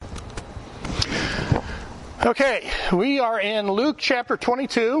Okay, we are in Luke chapter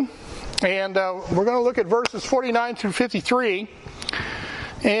 22, and we're going to look at verses 49 through 53.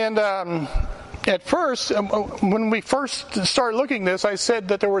 And at first, when we first started looking at this, I said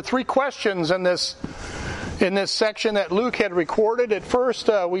that there were three questions in this section that Luke had recorded. At first,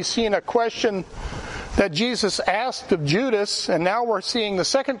 we seen a question that Jesus asked of Judas, and now we're seeing the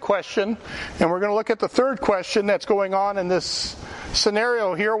second question, and we're going to look at the third question that's going on in this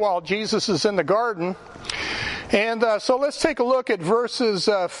scenario here while Jesus is in the garden. And so let's take a look at verses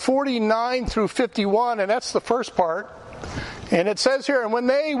 49 through 51, and that's the first part. And it says here, "And when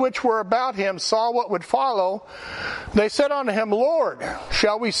they which were about him saw what would follow, they said unto him, Lord,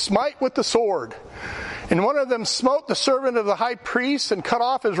 shall we smite with the sword? And one of them smote the servant of the high priest and cut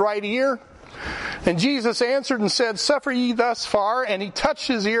off his right ear. And Jesus answered and said, Suffer ye thus far. And he touched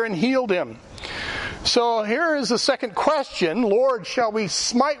his ear and healed him." So here is the second question. Lord, shall we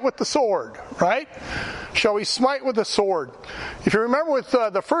smite with the sword? Right? Shall we smite with the sword? If you remember with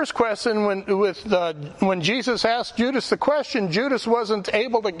the first question, when Jesus asked Judas the question, Judas wasn't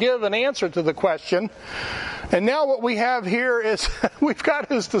able to give an answer to the question. And now what we have here is we've got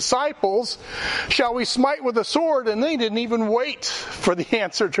his disciples. Shall we smite with the sword? And they didn't even wait for the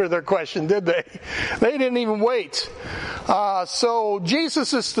answer to their question, did they? They didn't even wait. So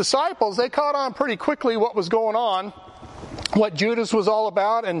Jesus' disciples, they caught on pretty quickly what was going on, what Judas was all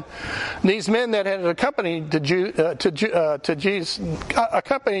about, and these men that had accompanied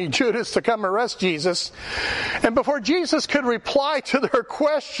accompanied Judas to come arrest Jesus. And before Jesus could reply to their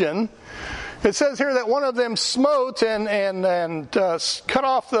question, it says here that one of them smote and cut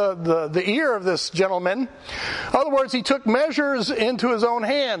off the ear of this gentleman. In other words, he took measures into his own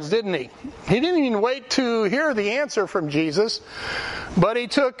hands, didn't he? He didn't even wait to hear the answer from Jesus, but he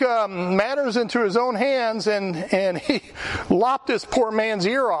took matters into his own hands and he lopped this poor man's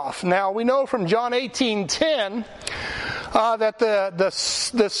ear off. Now, we know from John 18:10 that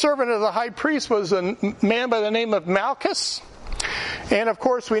the servant of the high priest was a man by the name of Malchus. And of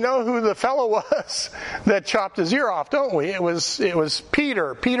course, we know who the fellow was that chopped his ear off, don't we? It was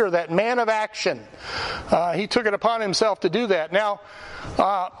Peter, that man of action. He took it upon himself to do that. Now,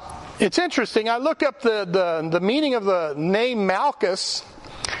 it's interesting. I looked up the meaning of the name Malchus,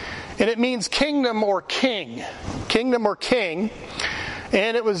 and it means kingdom or king. Kingdom or king.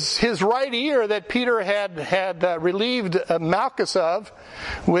 And it was his right ear that Peter had relieved Malchus of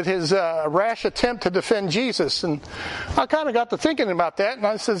with his rash attempt to defend Jesus. And I kind of got to thinking about that, and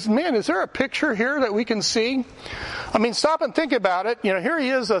I says, man, is there a picture here that we can see? I mean, stop and think about it. You know, here he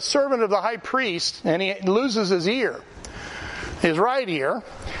is, a servant of the high priest, and he loses his ear, his right ear.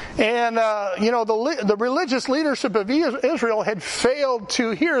 And, the religious leadership of Israel had failed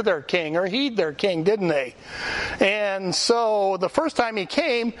to hear their king or heed their king, didn't they? And so the first time he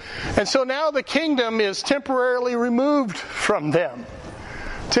came, and so now the kingdom is temporarily removed from them.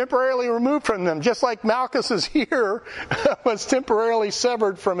 Temporarily removed from them, just like Malchus's ear was temporarily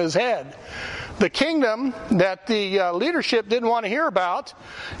severed from his head. The kingdom that the leadership didn't want to hear about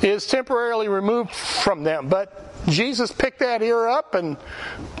is temporarily removed from them. But Jesus picked that ear up and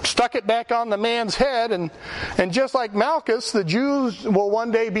stuck it back on the man's head, and just like Malchus, the Jews will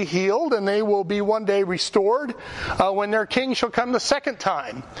one day be healed, and they will be one day restored when their king shall come the second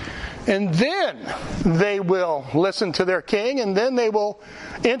time. And then they will listen to their king, and then they will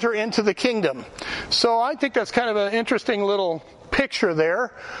enter into the kingdom. So I think that's kind of an interesting little picture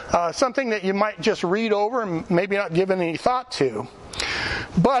there, something that you might just read over and maybe not give any thought to.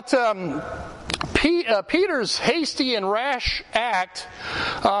 But Peter's hasty and rash act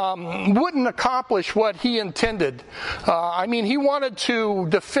wouldn't accomplish what he intended. He wanted to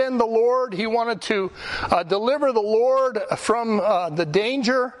defend the Lord. He wanted to deliver the Lord from the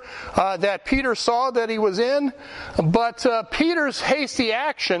danger that Peter saw that he was in. But Peter's hasty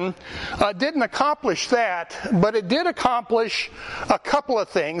action didn't accomplish that, but it did accomplish a couple of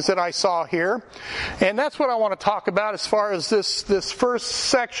things that I saw here. And that's what I want to talk about as far as this first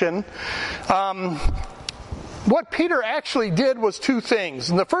section. What Peter actually did was two things.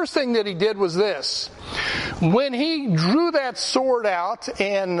 And the first thing that he did was this. When he drew that sword out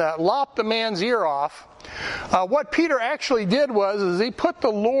and lopped the man's ear off, what Peter actually did was he put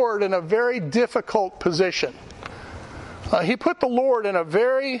the Lord in a very difficult position. he put the Lord in a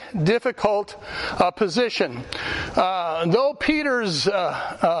very difficult position. Though Peter's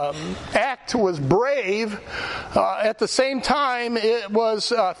act was brave, at the same time it was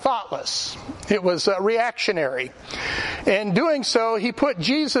thoughtless. It was reactionary. In doing so, he put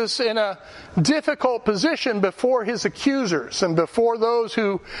Jesus in a difficult position before his accusers and before those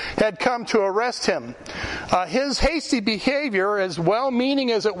who had come to arrest him. His hasty behavior, as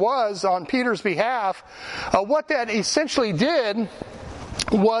well-meaning as it was on Peter's behalf, what that essentially did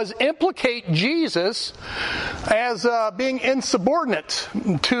was implicate Jesus as being insubordinate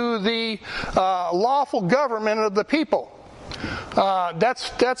to the lawful government of the people.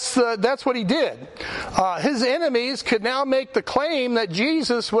 That's what he did. His enemies could now make the claim that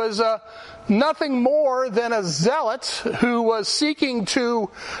Jesus was nothing more than a zealot who was seeking to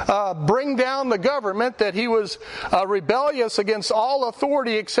bring down the government, that he was rebellious against all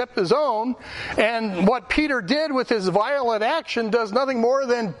authority except his own. And what Peter did with his violent action does nothing more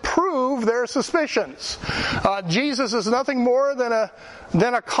than prove their suspicions. Jesus is nothing more than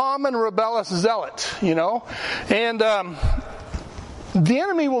a common rebellious zealot, and the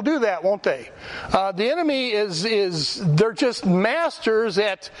enemy will do that, won't they? The enemy they're just masters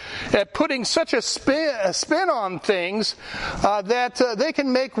at putting such a spin on things that they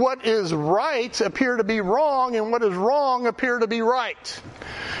can make what is right appear to be wrong and what is wrong appear to be right.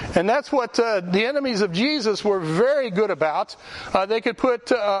 And that's what the enemies of Jesus were very good about. They could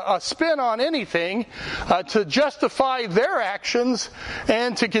put a spin on anything to justify their actions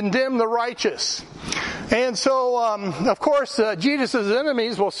and to condemn the righteous. And so, of course, Jesus'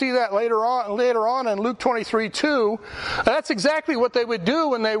 enemies, we'll see that later on in Luke 23:2. That's exactly what they would do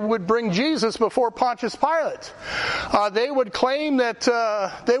when they would bring Jesus before Pontius Pilate. They would claim that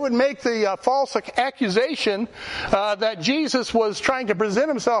they would make the false accusation that Jesus was trying to present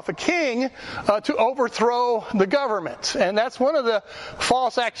himself a king to overthrow the government. And that's one of the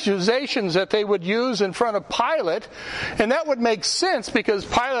false accusations that they would use in front of Pilate. And that would make sense because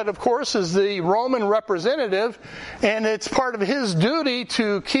Pilate, of course, is the Roman representative, and it's part of his duty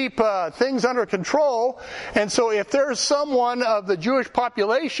to keep things under control. And so if there's someone of the Jewish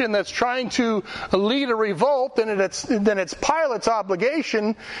population that's trying to lead a revolt, then it's Pilate's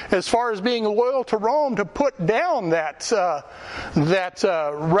obligation, as far as being loyal to Rome, to put down that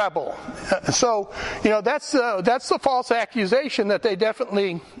rebel. So that's the false accusation that they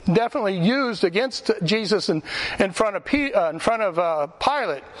definitely used against Jesus in front of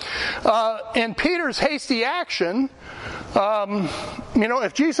Pilate. And Peter's hasty action,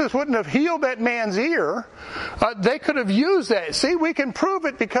 if Jesus wouldn't have healed that man's ear, they could have used that. See, we can prove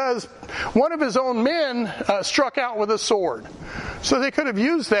it because one of his own men struck out with a sword. So they could have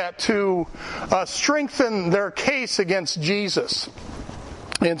used that to strengthen their case against Jesus.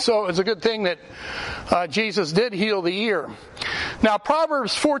 And so it's a good thing that Jesus did heal the ear. Now,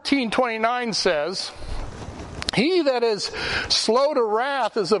 Proverbs 14:29 says, "He that is slow to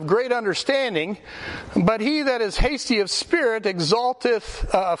wrath is of great understanding, but he that is hasty of spirit exalteth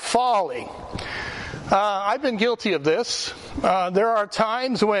folly." I've been guilty of this. There are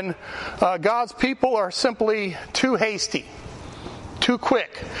times when God's people are simply too hasty, too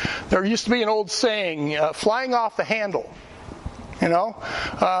quick. There used to be an old saying, flying off the handle.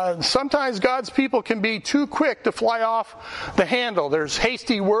 Sometimes God's people can be too quick to fly off the handle. There's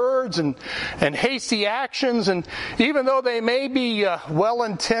hasty words and hasty actions, and even though they may be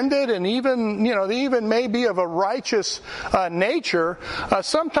well-intended and even may be of a righteous nature,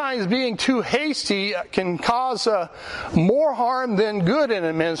 sometimes being too hasty can cause more harm than good in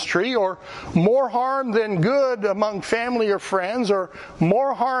a ministry, or more harm than good among family or friends, or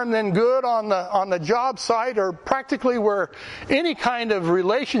more harm than good on the job site, or practically where any kind of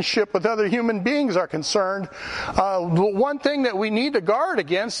relationship with other human beings are concerned. One thing that we need to guard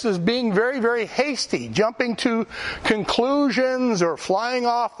against is being very, very hasty, jumping to conclusions or flying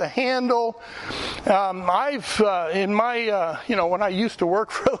off the handle. When I used to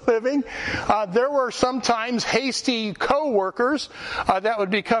work for a living, there were sometimes hasty co-workers that would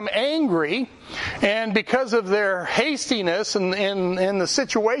become angry, and because of their hastiness and in the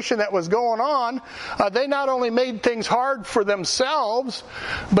situation that was going on, they not only made things hard for themselves,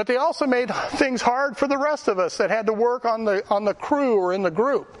 but they also made things hard for the rest of us that had to work on the crew or in the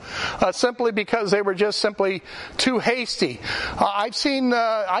group, simply because they were just simply too hasty. I've seen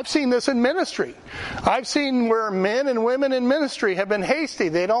this in ministry. I've seen where men and women in ministry have been hasty.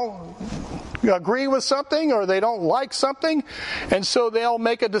 They don't agree with something or they don't like something, and so they'll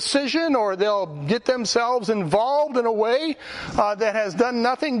make a decision or they'll get themselves involved in a way that has done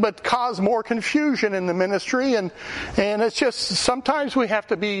nothing but cause more confusion in the ministry. And it's just sometimes we have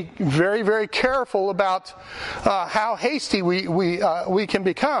to be very, very careful about how hasty we can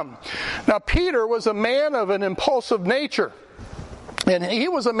become. Now, Peter was a man of an impulsive nature. And he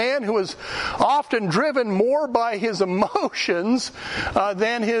was a man who was often driven more by his emotions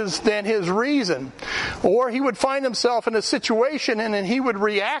than his reason. Or he would find himself in a situation and then he would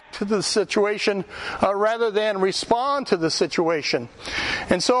react to the situation rather than respond to the situation.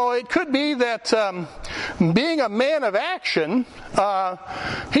 And so it could be that being a man of action,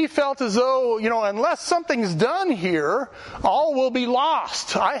 he felt as though, unless something's done here, all will be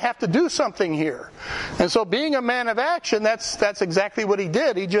lost. I have to do something here. And so being a man of action, that's exactly what he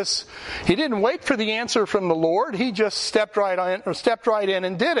did. He didn't wait for the answer from the Lord. He just stepped right in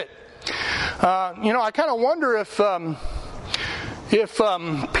and did it. I kind of wonder if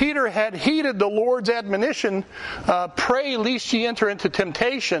Peter had heeded the Lord's admonition, pray lest ye enter into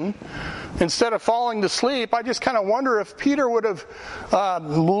temptation, instead of falling to sleep. I just kind of wonder if Peter would have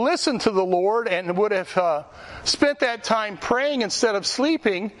listened to the Lord and would have spent that time praying instead of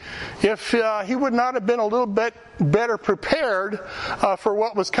sleeping, if he would not have been a little bit better prepared for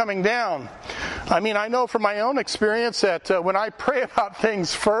what was coming down. I mean, I know from my own experience that when I pray about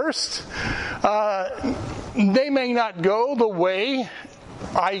things first, they may not go the way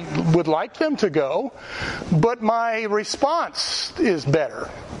I would like them to go, but my response is better.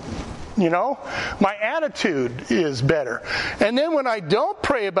 My attitude is better. And then when I don't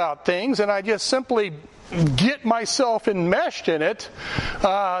pray about things and I just simply get myself enmeshed in it,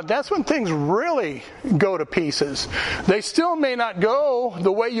 that's when things really go to pieces. They still may not go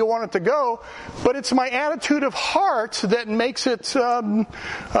the way you want it to go, but it's my attitude of heart that makes it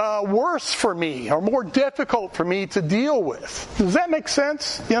worse for me or more difficult for me to deal with. Does that make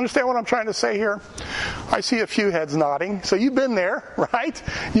sense? You understand what I'm trying to say here? I see a few heads nodding. So you've been there, right?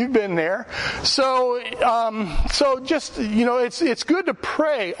 You've been there. So just, it's good to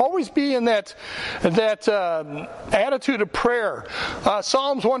pray. Always be in that attitude of prayer.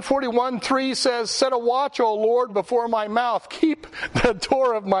 Psalms 141:3 says, "Set a watch, O Lord, before my mouth. Keep the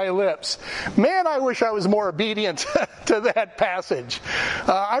door of my lips." Man, I wish I was more obedient to that passage.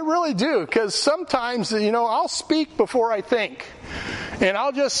 I really do, because sometimes, I'll speak before I think. And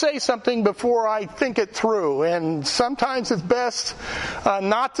I'll just say something before I think it through. And sometimes it's best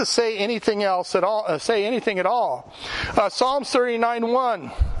not to say anything else at all. Psalms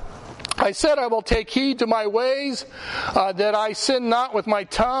 39:1. I said, I will take heed to my ways, that I sin not with my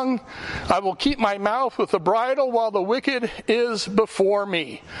tongue. I will keep my mouth with the bridle while the wicked is before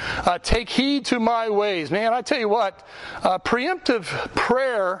me. Take heed to my ways. Man, I tell you what, preemptive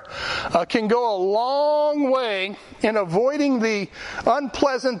prayer can go a long way in avoiding the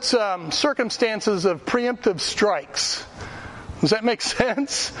unpleasant circumstances of preemptive strikes. Does that make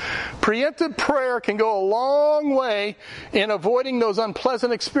sense? Preemptive prayer can go a long way in avoiding those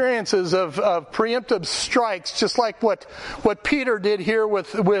unpleasant experiences of preemptive strikes, just like what Peter did here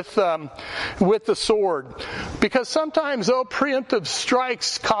with the sword. Because sometimes, preemptive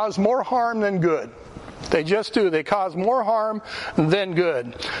strikes cause more harm than good. They just do. They cause more harm than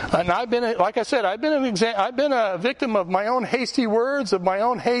good. And I've been a victim of my own hasty words, of my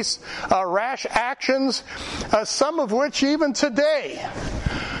own rash actions, some of which even today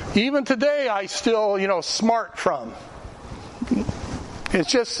I still, smart from.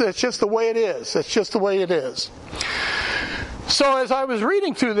 It's just the way it is. It's just the way it is. So as I was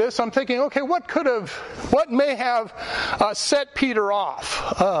reading through this, I'm thinking, okay, what may have set Peter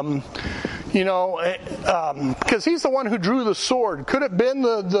off? Because he's the one who drew the sword. Could it have been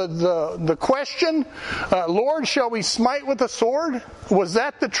the question, Lord, shall we smite with the sword? Was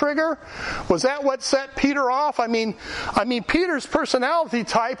that the trigger? Was that what set Peter off? I mean, Peter's personality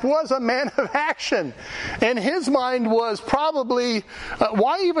type was a man of action. And his mind was probably,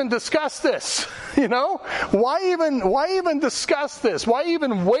 why even discuss this? Why even discuss this? Why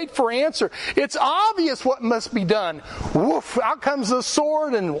even wait for answer? It's obvious what must be done. Woof, out comes the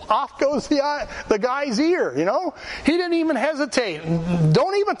sword and off goes the guy's ear, He didn't even hesitate.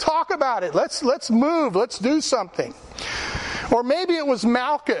 Don't even talk about it. Let's move. Let's do something. Or maybe it was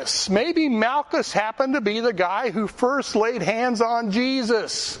Malchus. Maybe Malchus happened to be the guy who first laid hands on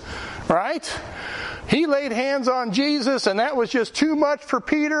Jesus, right? He laid hands on Jesus, and that was just too much for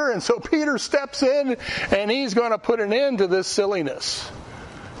Peter, and so Peter steps in, and he's going to put an end to this silliness.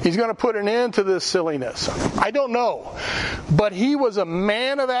 He's going to put an end to this silliness. I don't know. But he was a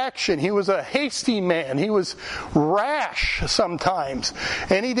man of action. He was a hasty man. He was rash sometimes.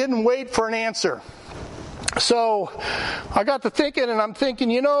 And he didn't wait for an answer. So I got to thinking, and I'm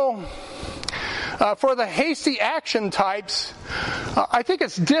thinking, for the hasty action types, I think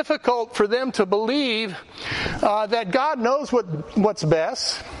it's difficult for them to believe that God knows what's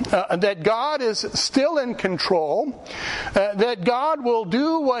best, that God is still in control, that God will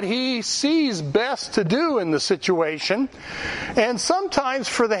do what He sees best to do in the situation. And sometimes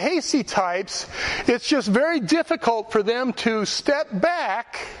for the hasty types, it's just very difficult for them to step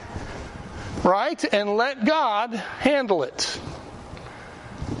back, right, and let God handle it.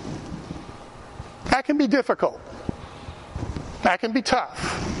 That can be difficult. That can be tough.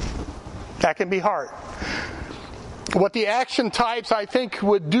 That can be hard. What the action types, I think,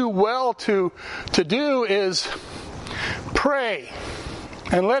 would do well to do is pray.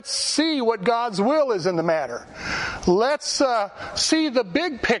 And let's see what God's will is in the matter. Let's see the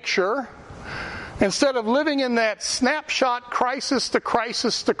big picture instead of living in that snapshot crisis to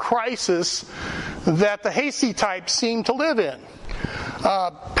crisis to crisis that the hasty types seem to live in.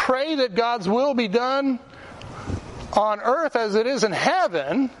 Pray that God's will be done on earth as it is in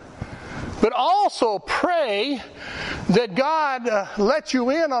heaven, but also pray that God lets you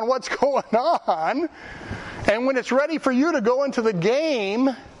in on what's going on, and when it's ready for you to go into the game,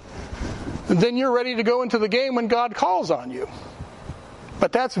 then you're ready to go into the game when God calls on you.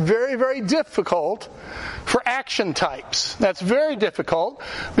 But that's very, very difficult for action types. That's very difficult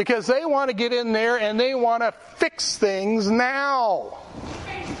because they want to get in there and they want to fix things now.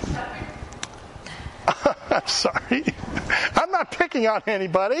 I'm sorry. I'm not picking on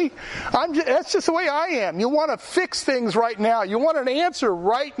anybody. That's just the way I am. You want to fix things right now. You want an answer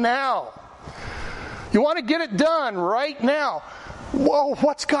right now. You want to get it done right now. Well,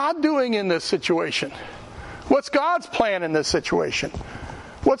 what's God doing in this situation? What's God's plan in this situation?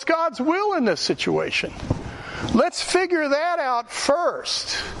 What's God's will in this situation? Let's figure that out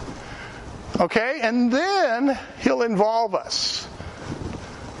first. Okay? And then He'll involve us.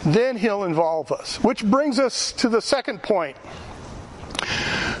 Then He'll involve us. Which brings us to the second point.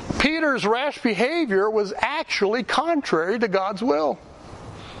 Peter's rash behavior was actually contrary to God's will.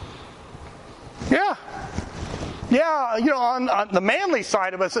 Yeah. Yeah, on the manly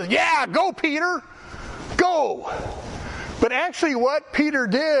side of us says, yeah, go Peter, go. But actually what Peter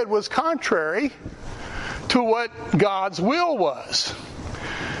did was contrary to what God's will was.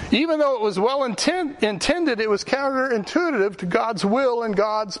 Even though it was well intended, it was counterintuitive to God's will and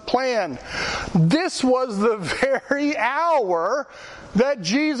God's plan. This was the very hour that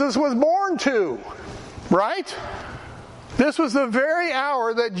Jesus was born to, right? This was the very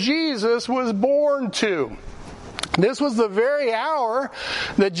hour that Jesus was born to. This was the very hour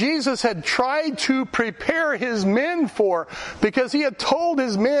that Jesus had tried to prepare His men for, because He had told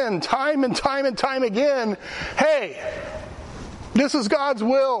His men time and time and time again, hey, this is God's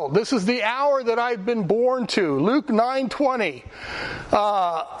will. This is the hour that I've been born to. Luke 9:20.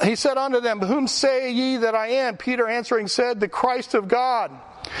 He said unto them, whom say ye that I am? Peter answering said, the Christ of God.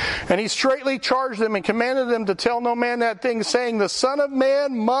 And he straitly charged them and commanded them to tell no man that thing, saying, the Son of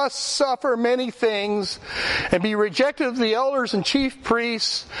Man must suffer many things, and be rejected of the elders and chief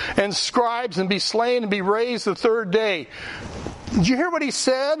priests and scribes, and be slain and be raised the third day. Did you hear what he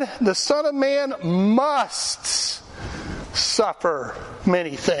said? The Son of Man must suffer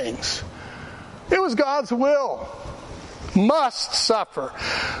many things. It was God's will. Must suffer.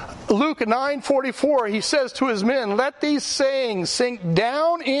 Luke 9:44, he says to his men, let these sayings sink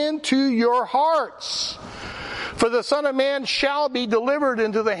down into your hearts, for the Son of Man shall be delivered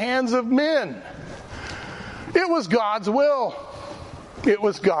into the hands of men. It was God's will. It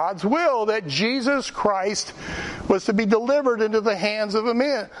was God's will that Jesus Christ was to be delivered into the hands of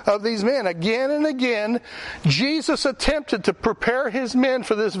these men. Again and again, Jesus attempted to prepare His men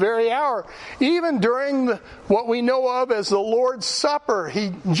for this very hour. Even during what we know of as the Lord's Supper,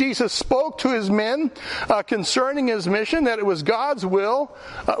 Jesus spoke to His men concerning His mission, that it was God's will.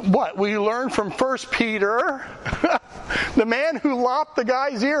 What we learned from 1 Peter, the man who lopped the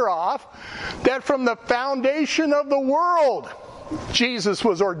guy's ear off, that from the foundation of the world, Jesus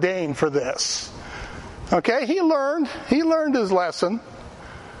was ordained for this. Okay, he learned his lesson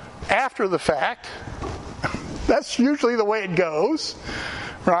after the fact. That's usually the way it goes,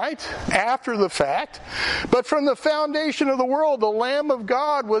 right? After the fact. But from the foundation of the world, the Lamb of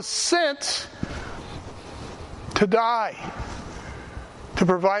God was sent to die, to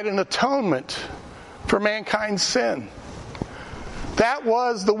provide an atonement for mankind's sin. That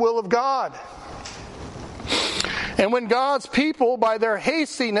was the will of God. And when God's people, by their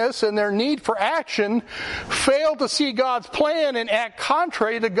hastiness and their need for action, fail to see God's plan and act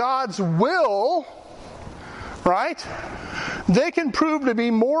contrary to God's will, right? They can prove to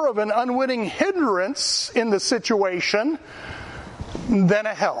be more of an unwitting hindrance in the situation than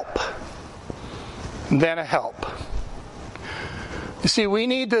a help. Than a help. You see, we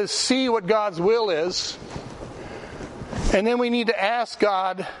need to see what God's will is, and then we need to ask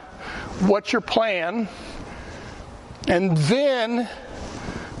God, what's your plan? And then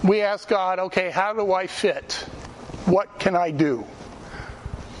we ask God, okay, how do I fit? What can I do?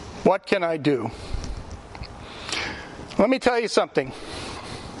 What can I do? Let me tell you something.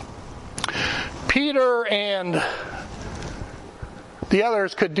 Peter and the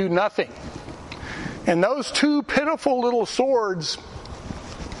others could do nothing. And those two pitiful little swords,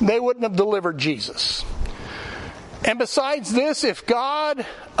 they wouldn't have delivered Jesus. And besides this, if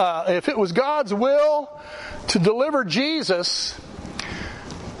it was God's will to deliver Jesus,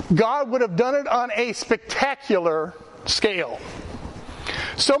 God would have done it on a spectacular scale.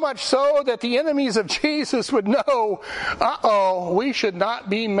 So much so that the enemies of Jesus would know, we should not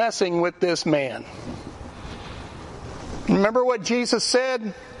be messing with this man. Remember what Jesus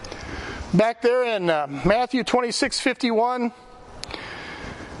said back there in Matthew 26:51?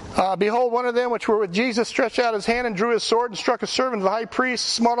 Behold, one of them which were with Jesus stretched out his hand and drew his sword and struck a servant of the high priest,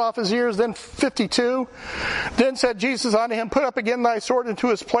 smote off his ears. Then 52. Then said Jesus unto him, put up again thy sword into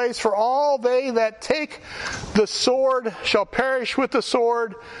his place, for all they that take the sword shall perish with the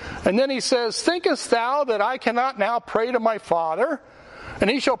sword. And then he says, thinkest thou that I cannot now pray to my Father, and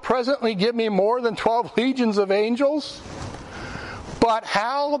he shall presently give me more than 12 legions of angels? But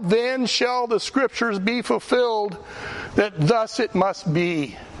how then shall the scriptures be fulfilled that thus it must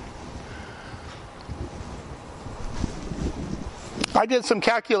be? I did some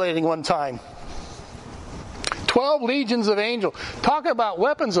calculating one time. 12 legions of angels. Talk about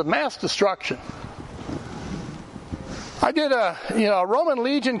weapons of mass destruction. I did a Roman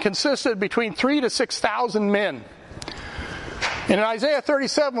legion consisted between 3,000 to 6,000 men. And in Isaiah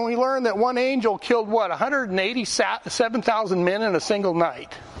 37, we learned that one angel killed 187,000 men in a single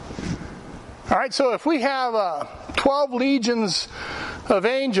night. All right, so if we have 12 legions of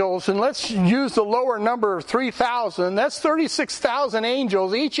angels, and let's use the lower number of 3,000, that's 36,000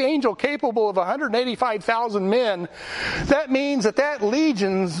 angels, each angel capable of 185,000 men. That means that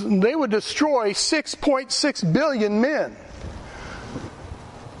legions, they would destroy 6.6 billion men.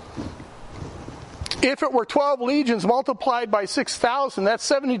 If it were 12 legions multiplied by 6,000, that's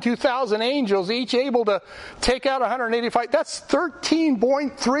 72,000 angels, each able to take out 185. That's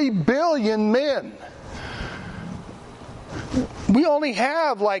 13.3 billion men. We only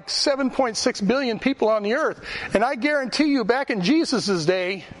have like 7.6 billion people on the earth. And I guarantee you, back in Jesus'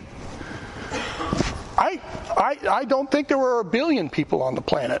 day, I don't think there were 1 billion people on the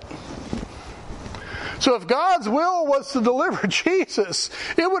planet. So if God's will was to deliver Jesus,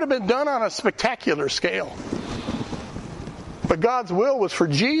 it would have been done on a spectacular scale. But God's will was for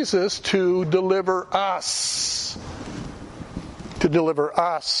Jesus to deliver us. To deliver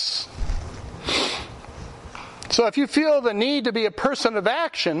us. So if you feel the need to be a person of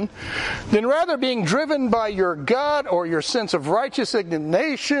action, then rather being driven by your gut or your sense of righteous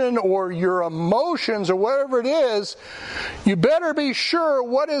indignation or your emotions or whatever it is, you better be sure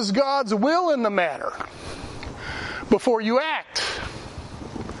what is God's will in the matter before you act.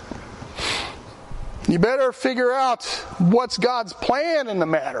 You better figure out what's God's plan in the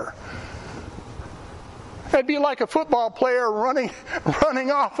matter. It'd be like a football player running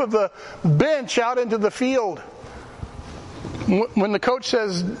off of the bench out into the field. When the coach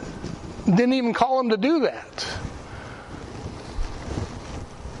says, didn't even call him to do that.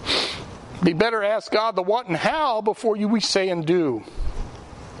 Be better ask God the what and how before we say and do.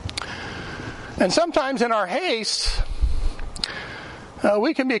 And sometimes in our haste,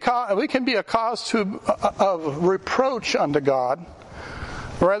 we can be a cause of reproach unto God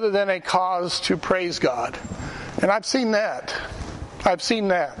rather than a cause to praise God. And I've seen that.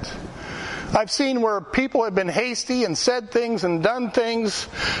 I've seen where people have been hasty and said things and done things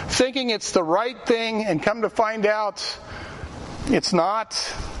thinking it's the right thing and come to find out it's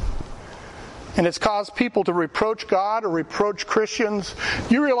not. And it's caused people to reproach God or reproach Christians.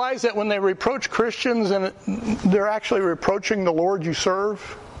 You realize that when they reproach Christians, and they're actually reproaching the Lord you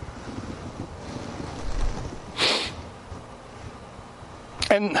serve?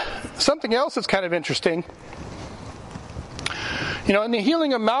 And something else that's kind of interesting. In the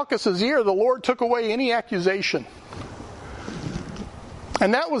healing of Malchus's ear, the Lord took away any accusation.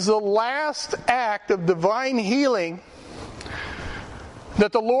 And that was the last act of divine healing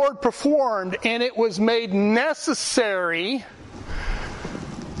that the Lord performed, and it was made necessary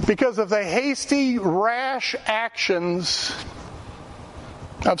because of the hasty, rash actions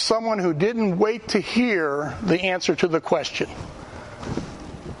of someone who didn't wait to hear the answer to the question.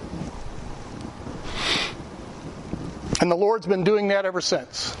 And the Lord's been doing that ever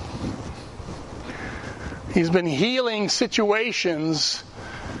since. He's been healing situations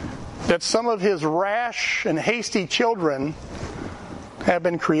that some of His rash and hasty children have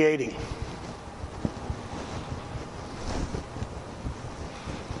been creating.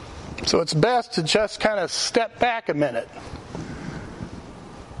 So it's best to just kind of step back a minute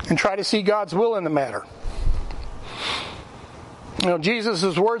and try to see God's will in the matter. You know,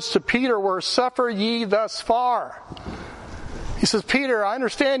 Jesus' words to Peter were, "Suffer ye thus far." He says, "Peter, I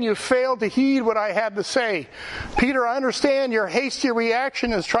understand you failed to heed what I had to say. Peter, I understand your hasty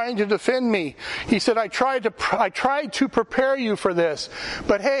reaction is trying to defend me." He said, I tried to prepare you for this.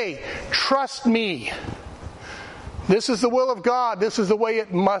 But hey, trust me. This is the will of God. This is the way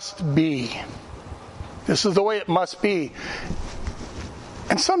it must be. This is the way it must be.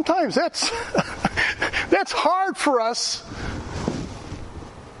 And sometimes that's hard for us.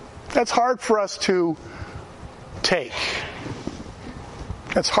 That's hard for us to take.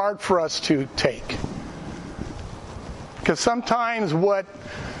 That's hard for us to take. Because sometimes what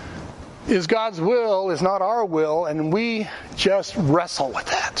is God's will is not our will, and we just wrestle with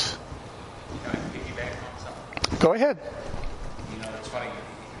that. Can I piggyback on something? Go ahead. You know, it's funny,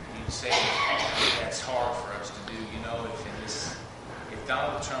 you say that's hard for us to do. You know, if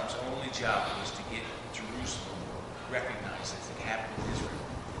Donald Trump's only job was to get Jerusalem recognized as the capital of Israel,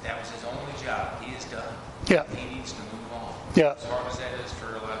 if that was his only job, he is done. Yeah. He needs to move on. Yeah. As hard as that is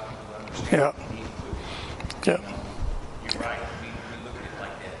for a lot of people to understand, Yeah. he needs to move on. Yeah. You know, you're right. We look at it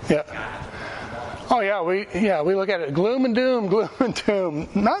like that. Yeah. God has to move on. Oh yeah, we look at it gloom and doom.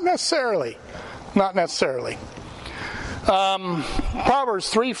 Not necessarily. Proverbs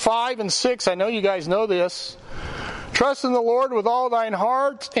 3, 5, and 6. I know you guys know this. Trust in the Lord with all thine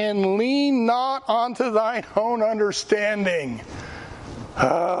heart, and lean not unto thine own understanding.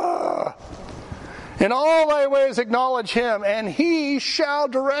 In all thy ways acknowledge Him, and He shall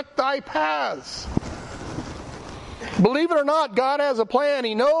direct thy paths. Believe it or not, God has a plan.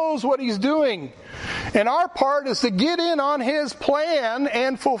 He knows what He's doing. And our part is to get in on His plan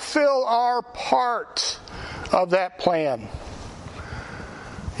and fulfill our part of that plan.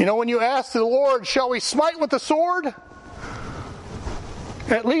 You know, when you ask the Lord, shall we smite with the sword?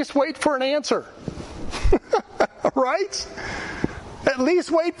 At least wait for an answer. Right? At least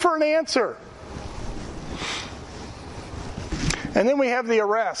wait for an answer. And then we have the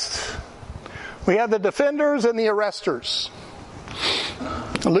arrest. We have the defenders and the arresters.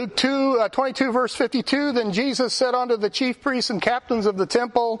 Luke 22 verse 52, then Jesus said unto the chief priests and captains of the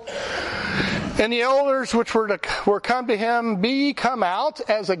temple and the elders which were come to him, be ye come out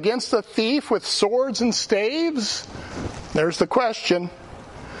as against a thief with swords and staves? There's the question.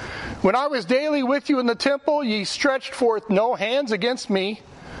 When I was daily with you in the temple, ye stretched forth no hands against me,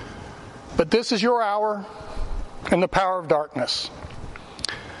 but this is your hour and the power of darkness.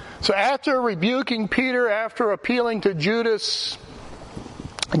 So after rebuking Peter, after appealing to Judas,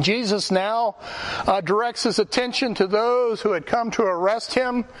 Jesus now directs his attention to those who had come to arrest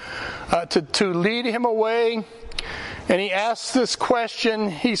him, to lead him away. And he asks this question.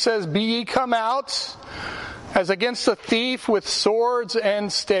 He says, be ye come out as against a thief with swords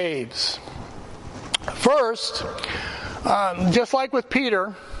and staves. First, just like with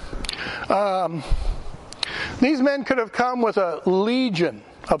Peter, these men could have come with a legion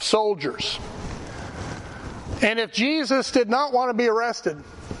of soldiers. And if Jesus did not want to be arrested,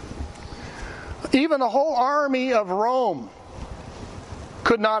 even the whole army of Rome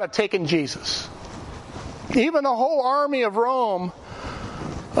could not have taken Jesus. Even the whole army of Rome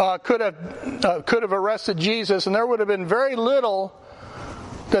could have arrested Jesus, and there would have been very little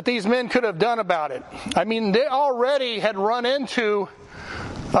that these men could have done about it. I mean, they already had run into,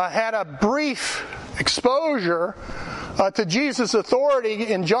 had a brief exposure to Jesus' authority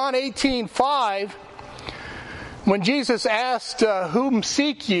in John 18:5, when Jesus asked, whom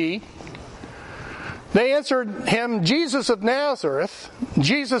seek ye? They answered him, Jesus of Nazareth.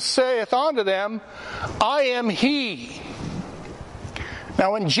 Jesus saith unto them, I am he.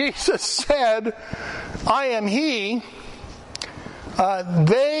 Now when Jesus said, I am he,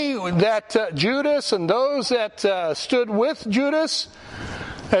 Judas and those that stood with Judas,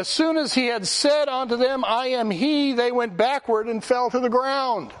 as soon as he had said unto them, I am he, they went backward and fell to the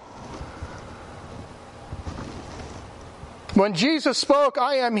ground. When Jesus spoke,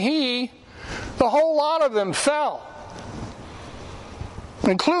 I am he, the whole lot of them fell.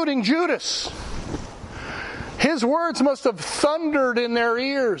 including Judas. His words must have thundered in their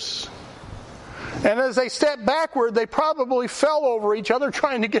ears. And as they stepped backward, they probably fell over each other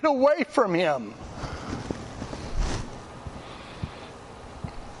trying to get away from him.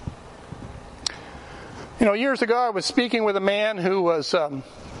 Years ago I was speaking with a man who was of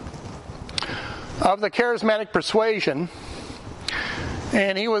the charismatic persuasion,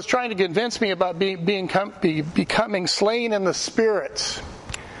 and he was trying to convince me about becoming slain in the Spirit,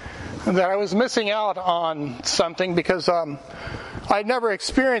 and that I was missing out on something because I'd never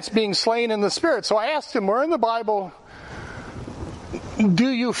experienced being slain in the Spirit. So I asked him, where in the Bible do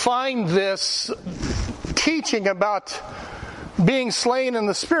you find this teaching about being slain in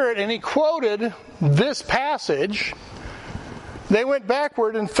the Spirit? And he quoted this passage. They went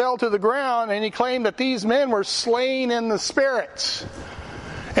backward and fell to the ground, and he claimed that these men were slain in the Spirit.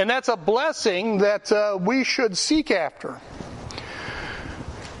 And that's a blessing that we should seek after.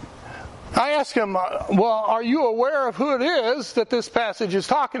 I asked him, well, are you aware of who it is that this passage is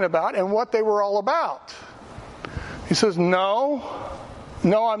talking about and what they were all about? He says, no,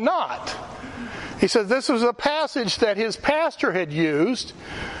 I'm not. He says this was a passage that his pastor had used,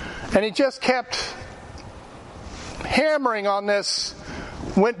 and he just kept hammering on this,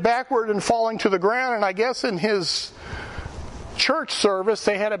 went backward and falling to the ground, and I guess in his church service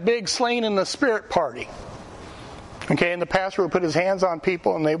they had a big slain in the Spirit party. Okay, and the pastor would put his hands on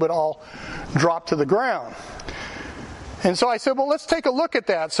people and they would all drop to the ground. And so I said, well, let's take a look at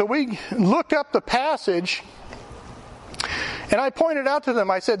that. So we looked up the passage, and I pointed out to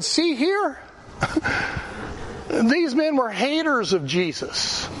them, I said, see here? These men were haters of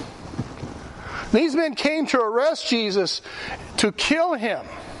Jesus. These men came to arrest Jesus to kill him.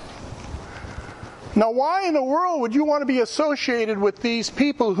 Now, why in the world would you want to be associated with these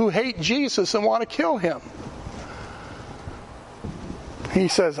people who hate Jesus and want to kill him? He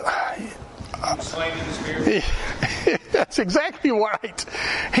says, slain in the Spirit. That's exactly right.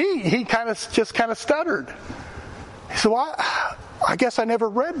 He kind of stuttered. He said, well, I guess I never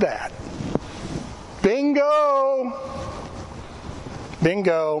read that. Bingo.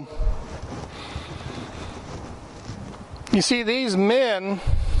 You see, these men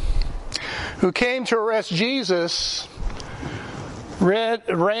who came to arrest Jesus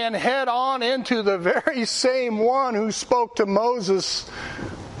ran head on into the very same one who spoke to Moses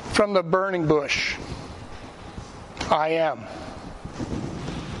from the burning bush. I am.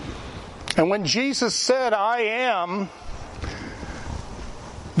 And when Jesus said, I am,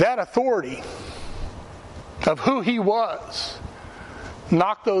 that authority of who he was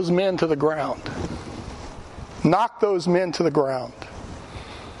knocked those men to the ground.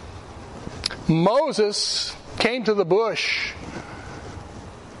 Moses came to the bush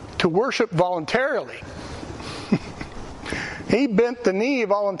to worship voluntarily. He bent the knee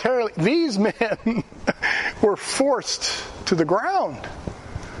voluntarily. These men were forced to the ground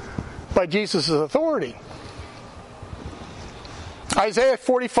by Jesus' authority. Isaiah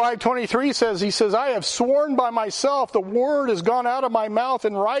 45:23 says, I have sworn by myself, the word has gone out of my mouth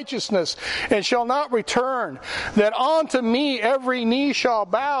in righteousness, and shall not return, that unto me every knee shall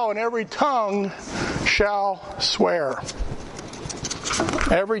bow, and every tongue shall swear.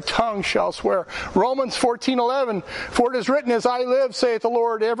 Every tongue shall swear. Romans 14:11, for it is written, as I live, saith the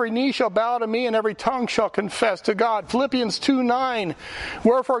Lord, every knee shall bow to me, and every tongue shall confess to God. Philippians 2:9,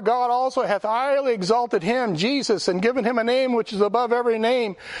 wherefore God also hath highly exalted him, Jesus, and given him a name which is above every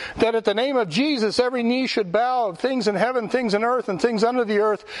name, that at the name of Jesus every knee should bow, of things in heaven, things in earth, and things under the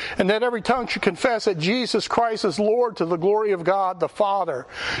earth, and that every tongue should confess that Jesus Christ is Lord, to the glory of God the Father.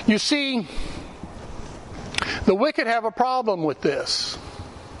 You see, the wicked have a problem with this.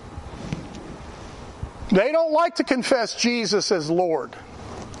 They don't like to confess Jesus as Lord.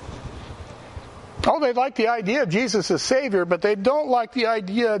 Oh, they like the idea of Jesus as Savior, but they don't like the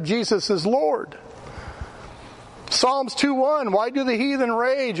idea of Jesus as Lord. Psalms 2:1, why do the heathen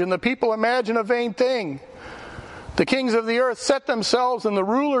rage and the people imagine a vain thing? The kings of the earth set themselves, and the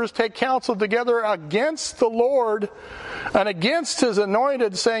rulers take counsel together against the Lord and against his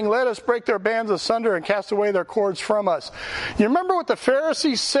anointed, saying, let us break their bands asunder and cast away their cords from us. You remember what the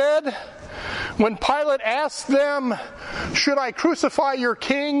Pharisees said when Pilate asked them, should I crucify your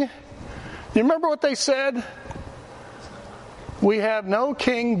king? You remember what they said? We have no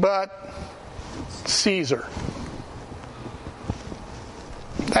king but Caesar.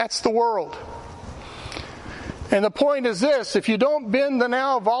 That's the world. And the point is this, if you don't bend the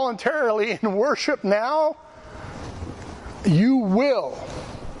now voluntarily and worship now, you will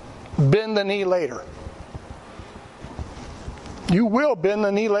bend the knee later. You will bend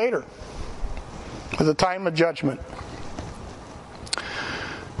the knee later at the time of judgment.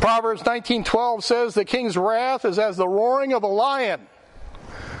 Proverbs 19:12 says, the king's wrath is as the roaring of a lion,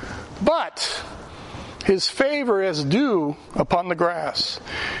 but his favor is dew upon the grass.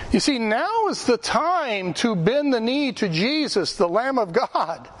 You see, now is the time to bend the knee to Jesus, the Lamb of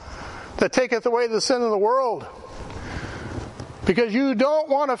God, that taketh away the sin of the world. Because you don't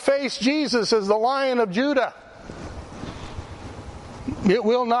want to face Jesus as the Lion of Judah. It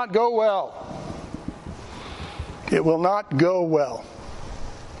will not go well. It will not go well.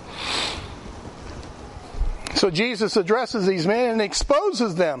 So Jesus addresses these men and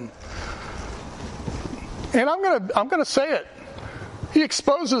exposes them. And I'm going to say it. He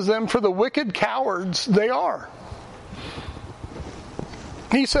exposes them for the wicked cowards they are.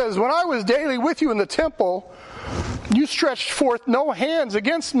 He says, when I was daily with you in the temple, you stretched forth no hands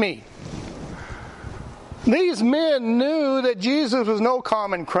against me. These men knew that Jesus was no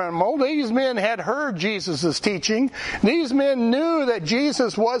common criminal. These men had heard Jesus' teaching. These men knew that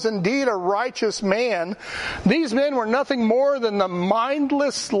Jesus was indeed a righteous man. These men were nothing more than the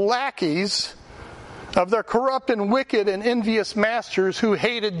mindless lackeys of their corrupt and wicked and envious masters who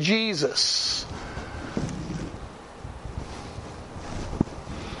hated Jesus.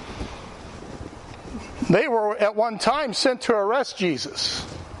 They were at one time sent to arrest Jesus.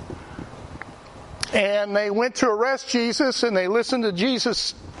 And they went to arrest Jesus and they listened to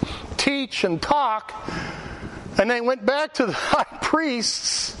Jesus teach and talk. And they went back to the high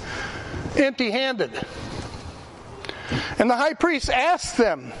priests empty-handed. And the high priest asked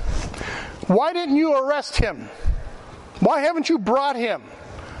them, why didn't you arrest him? Why haven't you brought him?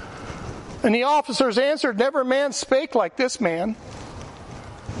 And the officers answered, never man spake like this man.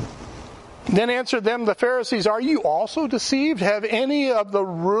 Then answered them the Pharisees, are you also deceived? Have any of the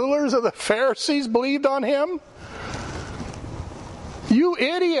rulers of the Pharisees believed on him? You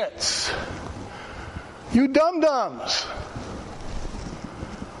idiots! You dum-dums!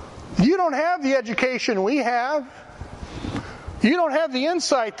 You don't have the education we have. You don't have the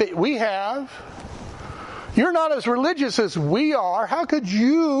insight that we have. You're not as religious as we are. How could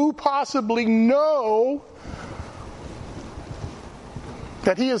you possibly know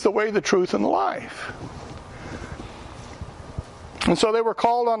that He is the way, the truth, and the life? And so they were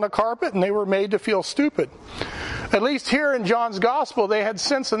called on the carpet and they were made to feel stupid. At least here in John's Gospel, they had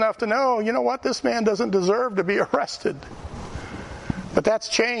sense enough to know, you know what, this man doesn't deserve to be arrested. But that's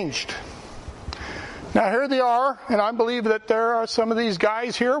changed. Now here they are, and I believe that there are some of these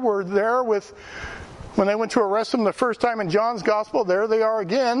guys here were there with, when they went to arrest him the first time in John's Gospel, there they are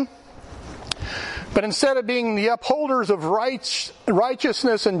again. But instead of being the upholders of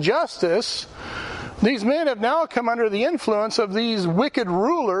righteousness and justice, these men have now come under the influence of these wicked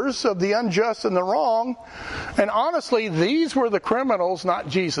rulers of the unjust and the wrong. And honestly, these were the criminals, not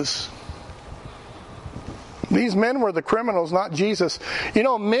Jesus. These men were the criminals, not Jesus. You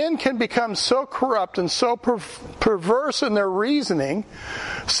know, men can become so corrupt and so perverse in their reasoning,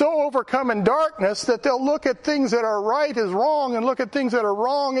 so overcome in darkness, that they'll look at things that are right as wrong and look at things that are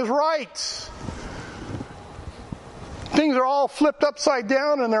wrong as right. Things are all flipped upside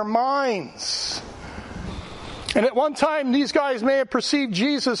down in their minds. And at one time, these guys may have perceived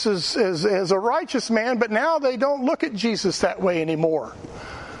Jesus as a righteous man, but now they don't look at Jesus that way anymore.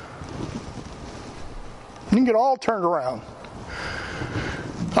 You can get all turned around.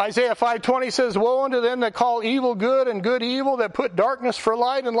 Isaiah 5:20 says, woe unto them that call evil good and good evil, that put darkness for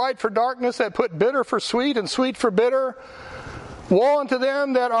light and light for darkness, that put bitter for sweet and sweet for bitter. Woe unto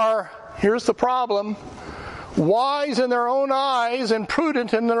them that are, here's the problem, wise in their own eyes and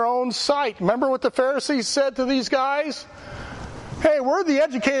prudent in their own sight. Remember what the Pharisees said to these guys? Hey, we're the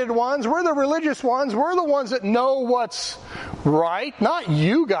educated ones, we're the religious ones, we're the ones that know what's right, not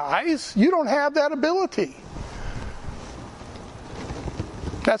you guys. You don't have that ability.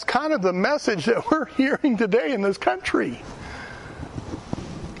 That's kind of the message that we're hearing today in this country.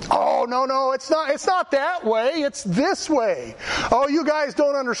 Oh, no, it's not that way, it's this way. Oh, you guys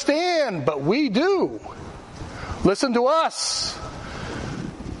don't understand, but we do. Listen to us.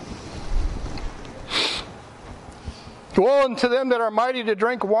 Woe unto them that are mighty to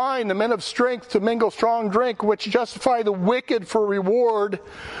drink wine, the men of strength to mingle strong drink, which justify the wicked for reward,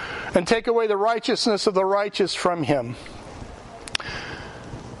 and take away the righteousness of the righteous from him.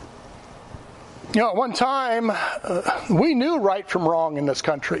 You know, at one time, we knew right from wrong in this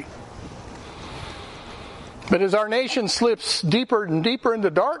country. But as our nation slips deeper and deeper into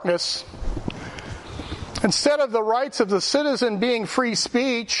darkness, instead of the rights of the citizen being free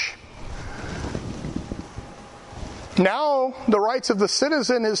speech, now the rights of the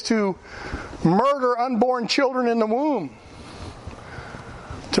citizen is to murder unborn children in the womb,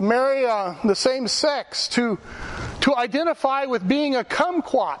 to marry the same sex, to to identify with being a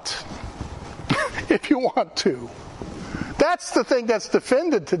kumquat, if you want to. That's the thing that's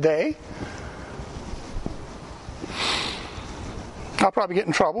defended today. I'll probably get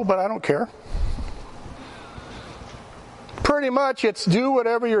in trouble, but I don't care. Pretty much it's do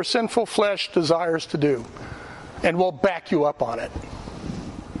whatever your sinful flesh desires to do, and we'll back you up on it.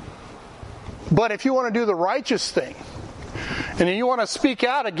 But if you want to do the righteous thing, and you want to speak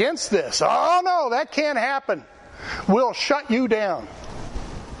out against this, oh no, that can't happen, we'll shut you down.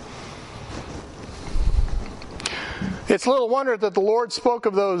 It's little wonder that the Lord spoke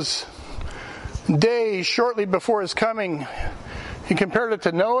of those days shortly before His coming. He compared it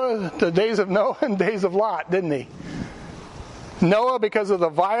to Noah, the days of Noah and days of Lot, didn't He? Noah, because of the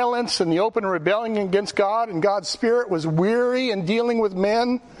violence and the open rebellion against God, and God's Spirit was weary in dealing with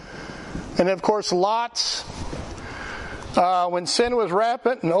men. And of course, Lot, when sin was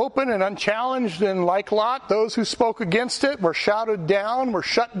rampant and open and unchallenged, and like Lot, those who spoke against it were shouted down, were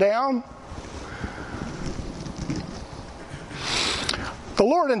shut down. The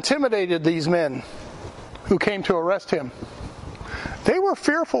Lord intimidated these men who came to arrest Him. They were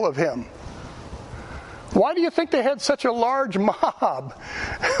fearful of Him. Why do you think they had such a large mob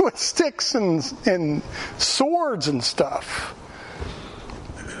with sticks and swords and stuff?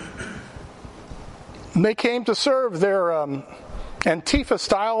 They came to serve their Antifa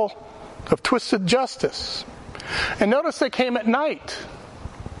style of twisted justice. And notice they came at night.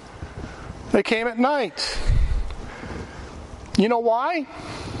 They came at night. You know why?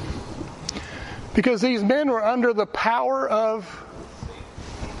 Because these men were under the power of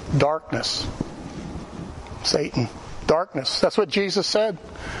darkness. Satan. Darkness. That's what Jesus said.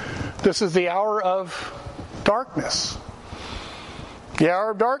 This is the hour of darkness. The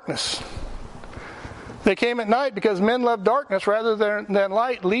hour of darkness. They came at night because men love darkness rather than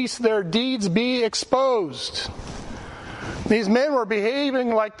light, lest their deeds be exposed. These men were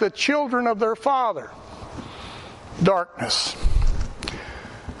behaving like the children of their father. Darkness.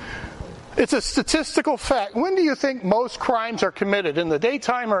 It's a statistical fact. When do you think most crimes are committed? In the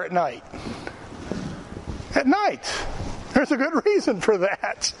daytime or at night? At night. There's a good reason for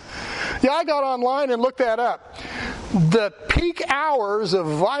that. Yeah, I got online and looked that up. The peak hours of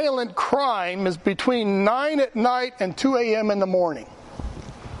violent crime is between 9 at night and 2 a.m. in the morning.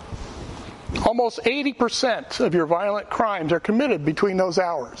 Almost 80% of your violent crimes are committed between those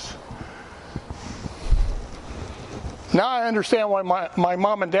hours. Now I understand why my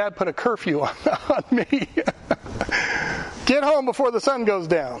mom and dad put a curfew on me. Get home before the sun goes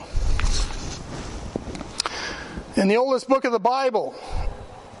down. In the oldest book of the Bible,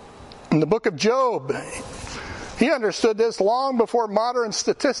 in the book of Job, he understood this long before modern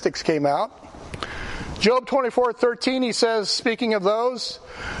statistics came out. Job 24:13, he says, speaking of those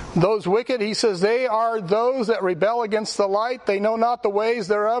wicked, he says, they are those that rebel against the light. They know not the ways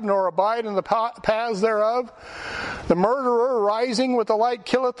thereof, nor abide in the paths thereof. The murderer rising with the light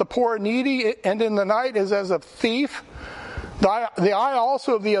killeth the poor and needy, and in the night is as a thief. The eye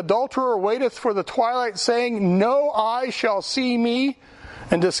also of the adulterer waiteth for the twilight, saying, no eye shall see me,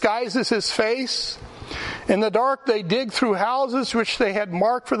 and disguises his face. In the dark they dig through houses which they had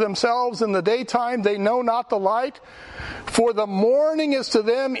marked for themselves. In the daytime they know not the light. For the morning is to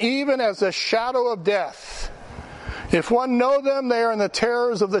them even as the shadow of death. If one know them, they are in the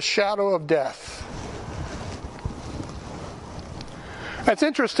terrors of the shadow of death. That's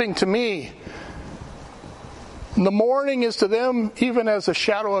interesting to me. The morning is to them even as a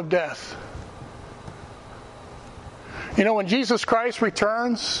shadow of death. You know, when Jesus Christ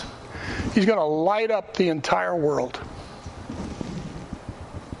returns, He's going to light up the entire world.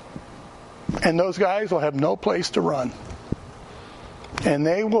 And those guys will have no place to run. And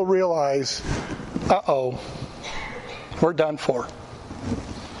they will realize, uh-oh, we're done for.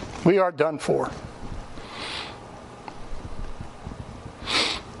 We are done for.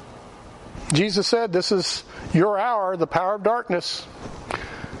 Jesus said, this is your hour, the power of darkness.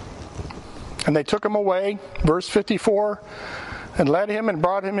 And they took him away, verse 54, and led him and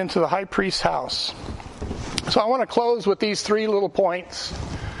brought him into the high priest's house. So I want to close with these three little points.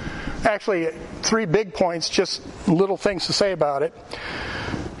 Actually, three big points, just little things to say about it.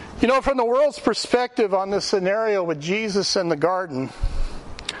 You know, from the world's perspective on this scenario with Jesus in the garden,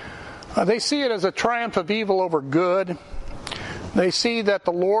 they see it as a triumph of evil over good. They see that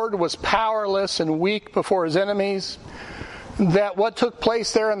the Lord was powerless and weak before His enemies. That what took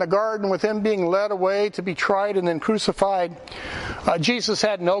place there in the garden with Him being led away to be tried and then crucified, Jesus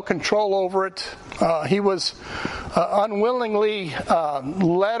had no control over it. He was unwillingly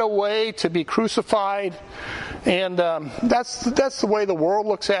led away to be crucified. And that's the way the world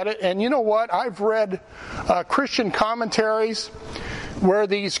looks at it. And you know what? I've read Christian commentaries where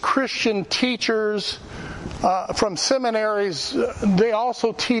these Christian teachers from seminaries, they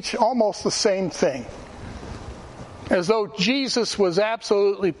also teach almost the same thing. As though Jesus was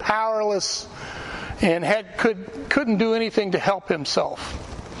absolutely powerless and couldn't do anything to help himself.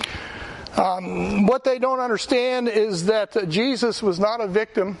 What they don't understand is that Jesus was not a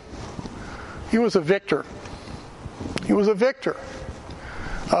victim. He was a victor. He was a victor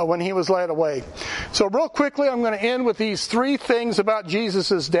when he was led away. So real quickly, I'm going to end with these 3 things about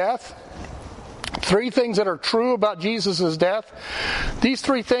Jesus' death. 3 things that are true about Jesus' death. These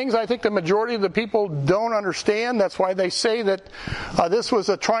 3 things, I think the majority of the people don't understand. That's why they say that this was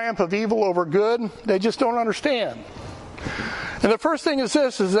a triumph of evil over good. They just don't understand. And the first thing is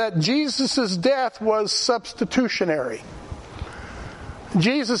this, is that Jesus' death was substitutionary.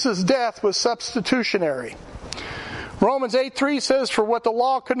 Jesus' death was substitutionary. Romans 8:3 says, "For what the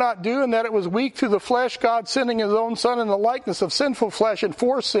law could not do, and that it was weak through the flesh, God sending his own Son in the likeness of sinful flesh and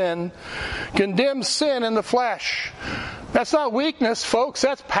for sin, condemned sin in the flesh." That's not weakness, folks.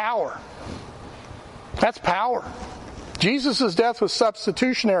 That's power. That's power. Jesus' death was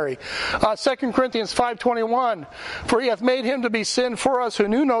substitutionary. 2 Corinthians 5:21, "For he hath made him to be sin for us who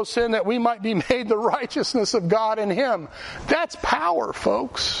knew no sin, that we might be made the righteousness of God in him." That's power,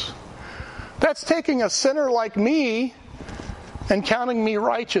 folks. That's taking a sinner like me and counting me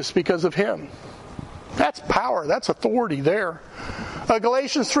righteous because of him. That's power. That's authority there.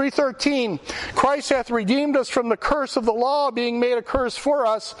 Galatians 3:13, "Christ hath redeemed us from the curse of the law, being made a curse for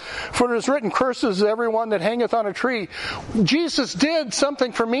us. For it is written, curses everyone that hangeth on a tree." Jesus did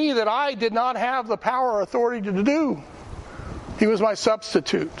something for me that I did not have the power or authority to do. He was my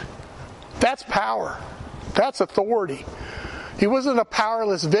substitute. That's power. That's authority. He wasn't a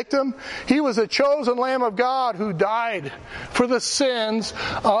powerless victim. He was a chosen Lamb of God who died for the sins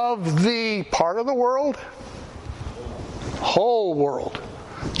of the part of the world, whole world.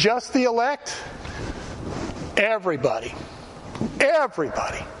 Just the elect? Everybody.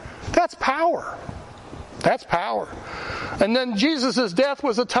 Everybody. That's power. That's power. And then Jesus' death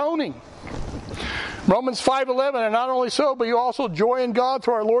was atoning. Romans 5:11, "And not only so, but you also joy in God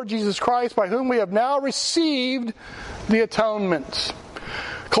through our Lord Jesus Christ, by whom we have now received the atonement."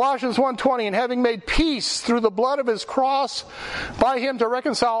 Colossians 1:20, "And having made peace through the blood of his cross, by him to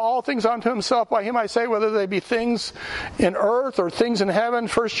reconcile all things unto himself, by him I say, whether they be things in earth or things in heaven."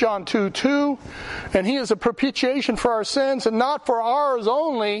 1 John 2:2, "And he is a propitiation for our sins, and not for ours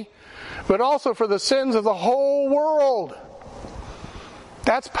only, but also for the sins of the whole world."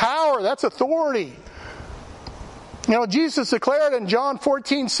 That's power. That's authority. You know, Jesus declared in John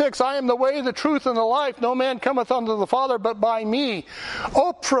 14:6, "I am the way, the truth, and the life. No man cometh unto the Father but by me."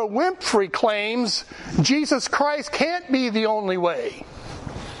 Oprah Winfrey claims Jesus Christ can't be the only way.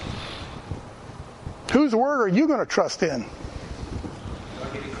 Whose word are you going to trust in?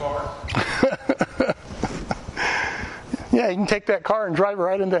 I'll get a car. Yeah, you can take that car and drive it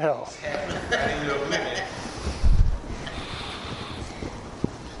right into hell.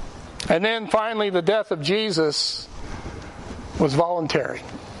 And then finally, the death of Jesus was voluntary.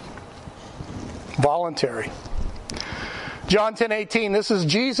 Voluntary. John 10:18, this is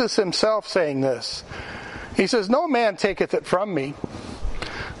Jesus himself saying this. He says, "No man taketh it from me,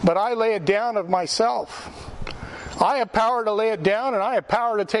 but I lay it down of myself. I have power to lay it down, and I have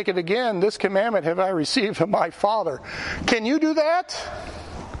power to take it again. This commandment have I received from my Father." Can you do that?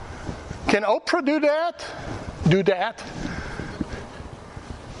 Can Oprah do that? Do that?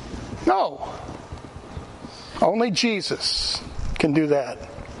 No. Only Jesus can do that.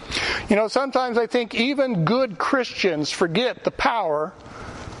 You know, sometimes I think even good Christians forget the power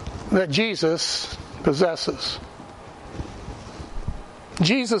that Jesus possesses.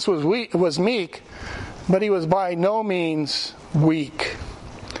 Jesus was meek, but he was by no means weak.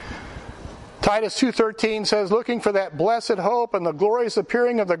 Titus 2:13 says, "Looking for that blessed hope and the glorious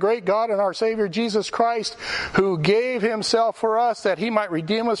appearing of the great God and our Savior Jesus Christ, who gave himself for us, that he might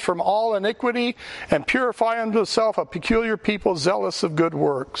redeem us from all iniquity and purify unto himself a peculiar people zealous of good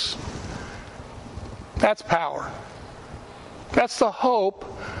works." That's power. That's the hope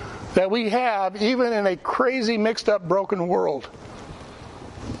that we have even in a crazy, mixed up, broken world.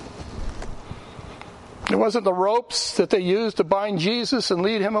 It wasn't the ropes that they used to bind Jesus and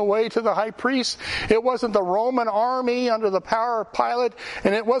lead him away to the high priest. It wasn't the Roman army under the power of Pilate.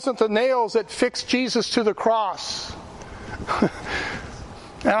 And it wasn't the nails that fixed Jesus to the cross.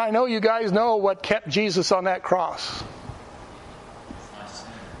 And I know you guys know what kept Jesus on that cross.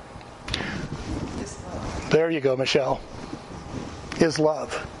 There you go, Michelle. His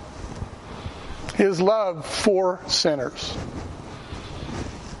love. His love for sinners.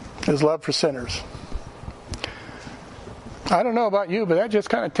 His love for sinners. I don't know about you, but that just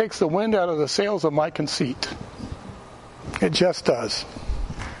kind of takes the wind out of the sails of my conceit. It just does.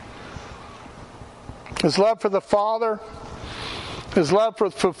 His love for the Father, his love for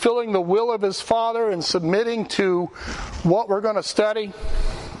fulfilling the will of his Father and submitting to what we're going to study,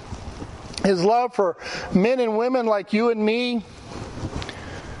 his love for men and women like you and me,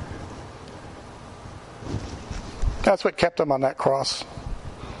 that's what kept him on that cross.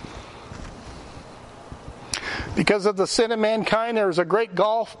 Because of the sin of mankind, there was a great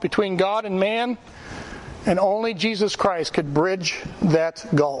gulf between God and man, and only Jesus Christ could bridge that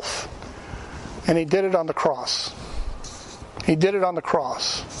gulf. And he did it on the cross. He did it on the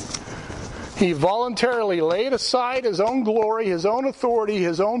cross. He voluntarily laid aside his own glory, his own authority,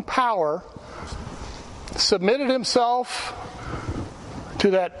 his own power, submitted himself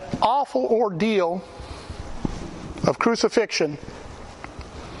to that awful ordeal of crucifixion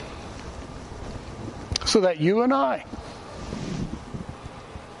so that you and I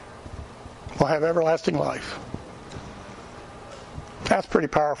will have everlasting life. That's pretty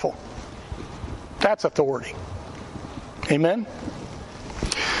powerful. That's authority. Amen?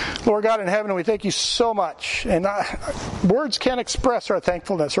 Lord God in heaven, we thank you so much. And words can't express our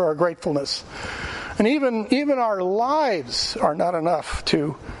thankfulness or our gratefulness. And even our lives are not enough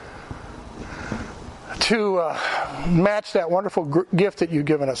to match that wonderful gift that you've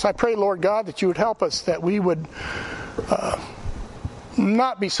given us. I pray, Lord God, that you would help us, that we would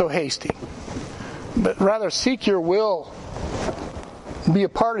not be so hasty, but rather seek your will, be a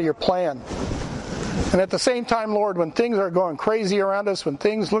part of your plan. And at the same time, Lord, when things are going crazy around us, when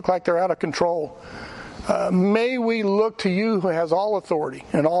things look like they're out of control, may we look to you who has all authority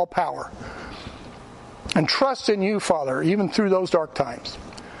and all power, and trust in you, Father, even through those dark times.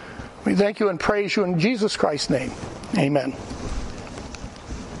 We thank you and praise you in Jesus Christ's name. Amen.